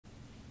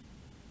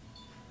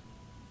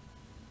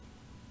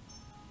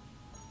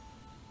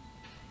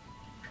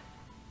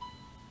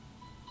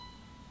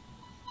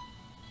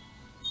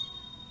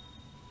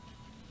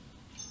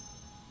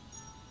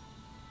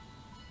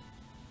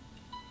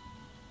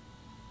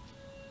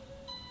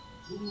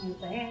When your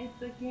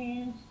back's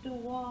against the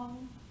wall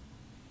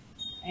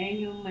and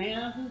your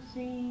mountain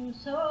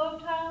seems so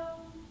tall,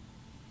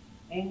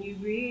 and you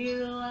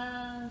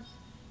realize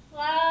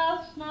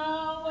life's not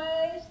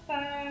always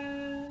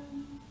fair,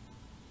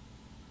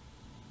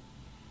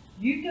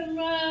 you can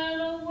run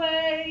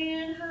away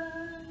and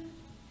hide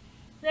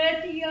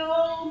that the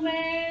old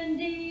man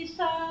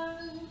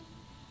decides,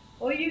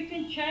 or you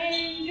can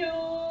change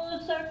your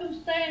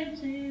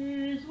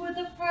circumstances with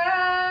a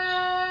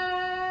prayer.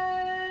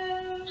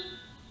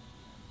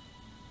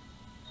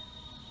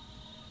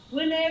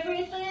 When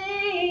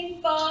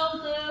everything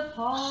falls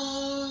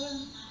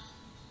apart,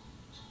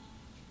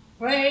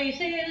 praise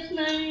His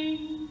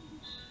name.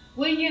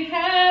 When you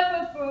have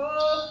a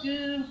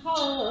broken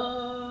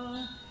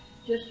heart,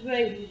 just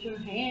raise your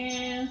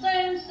hands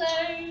and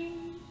say,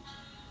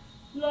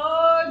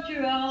 Lord,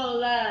 you're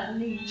all I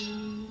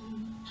need.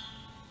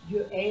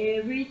 You're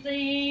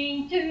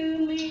everything to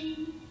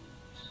me,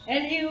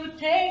 and He'll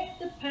take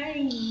the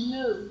pain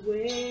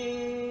away.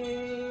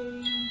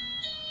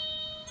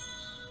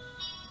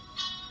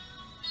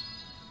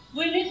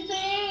 When it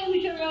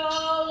seems you're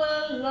all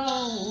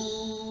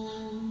alone,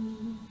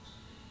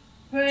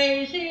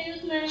 praise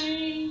His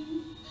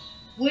name.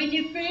 When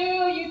you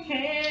feel you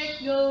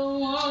can't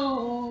go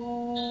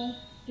on,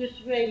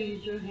 just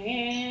raise your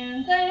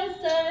hands and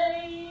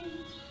say,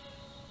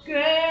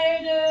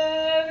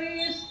 greater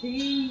is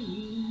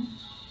He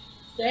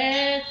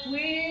that's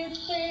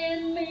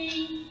within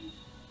me,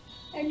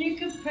 and you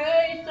can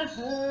praise the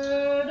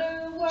hurt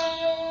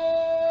away.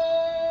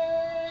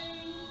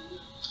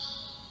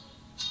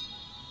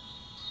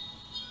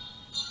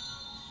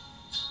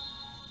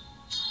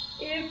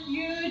 If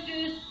you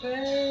just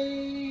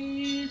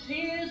praise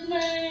His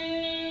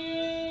name.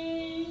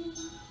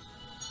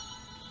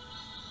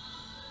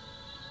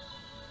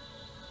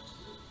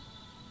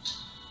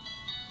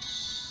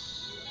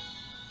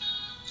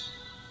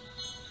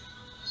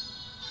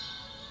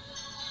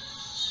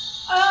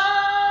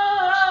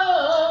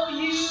 Oh,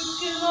 you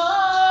can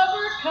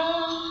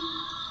overcome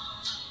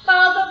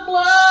by the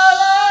blood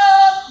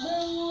of the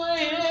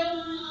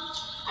Lamb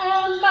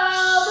and by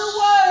the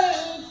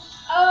word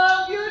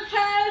of your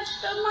testimony.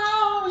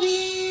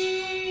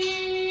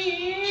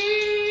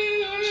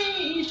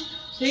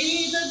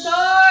 See the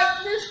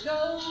darkness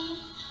go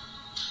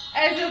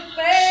as your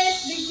faith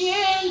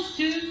begins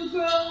to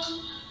grow.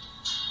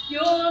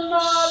 You're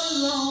not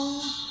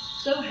alone,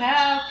 so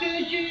how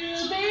could you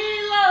be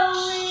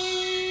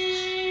lonely?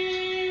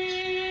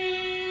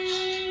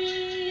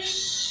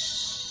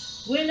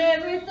 When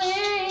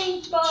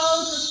everything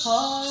falls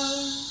apart,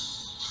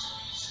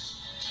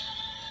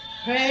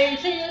 praise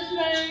His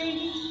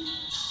name.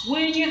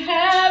 When you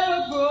have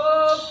a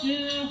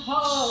broken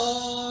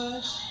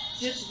heart,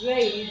 just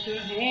raise your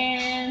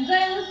hands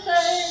and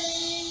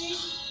say,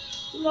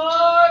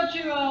 Lord,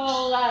 you're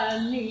all I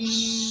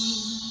need.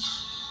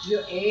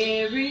 You're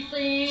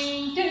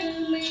everything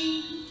to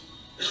me,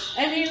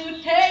 and He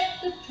will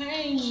take the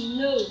pain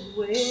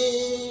away.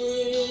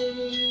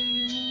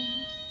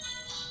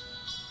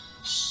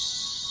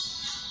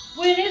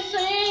 When it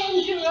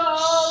seems you're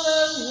all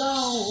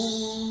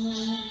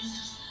alone,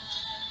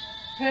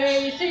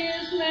 praise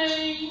His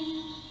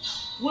name.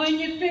 When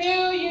you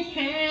feel you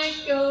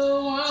can't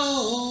go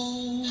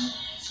on,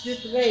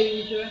 just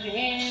raise your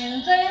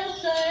hands and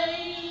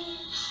say,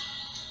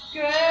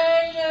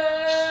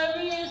 greater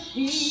is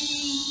He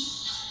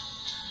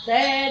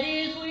that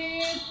is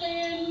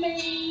within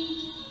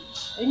me,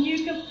 and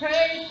you can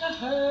praise the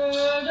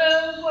hurt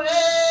away.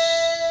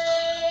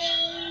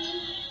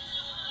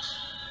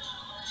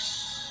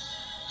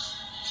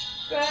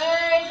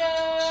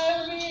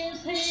 Greater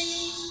is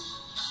He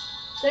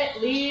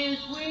that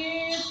lives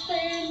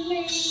within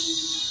me,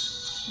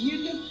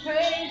 you can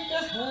praise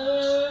the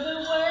hurt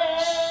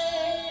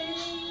away.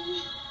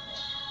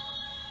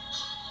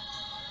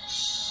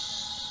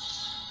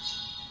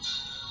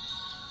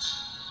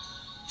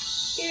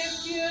 If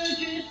you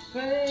just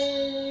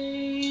pray.